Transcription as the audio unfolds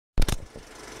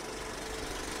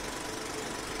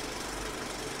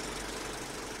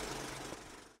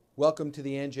Welcome to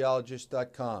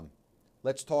theangiologist.com.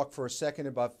 Let's talk for a second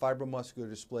about fibromuscular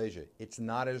dysplasia. It's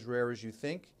not as rare as you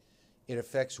think. It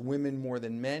affects women more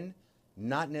than men,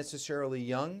 not necessarily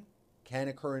young, can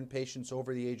occur in patients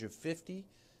over the age of 50.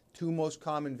 Two most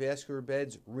common vascular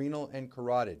beds, renal and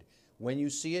carotid. When you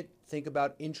see it, think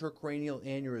about intracranial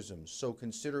aneurysms, so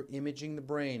consider imaging the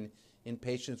brain in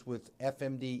patients with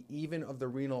FMD, even of the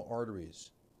renal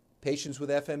arteries. Patients with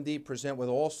FMD present with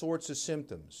all sorts of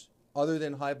symptoms. Other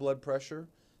than high blood pressure,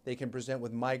 they can present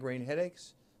with migraine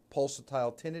headaches,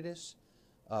 pulsatile tinnitus,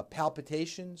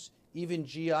 palpitations, even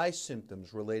GI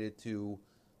symptoms related to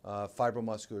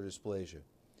fibromuscular dysplasia.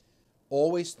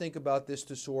 Always think about this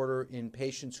disorder in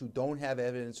patients who don't have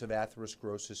evidence of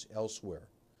atherosclerosis elsewhere.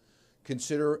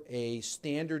 Consider a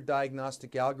standard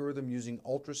diagnostic algorithm using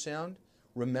ultrasound.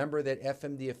 Remember that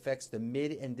FMD affects the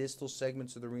mid and distal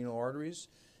segments of the renal arteries.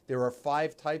 There are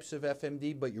 5 types of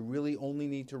FMD, but you really only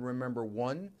need to remember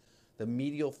one, the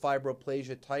medial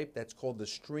fibroplasia type. That's called the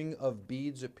string of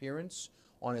beads appearance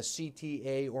on a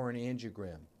CTA or an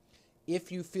angiogram.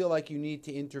 If you feel like you need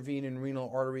to intervene in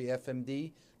renal artery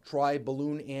FMD, try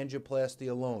balloon angioplasty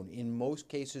alone. In most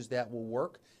cases that will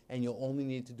work, and you'll only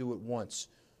need to do it once.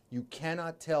 You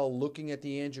cannot tell looking at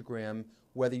the angiogram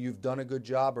whether you've done a good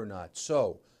job or not.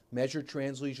 So, measure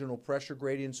translesional pressure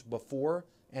gradients before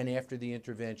and after the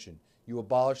intervention. You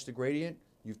abolish the gradient,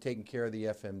 you've taken care of the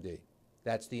FMD.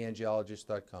 That's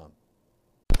theangiologist.com.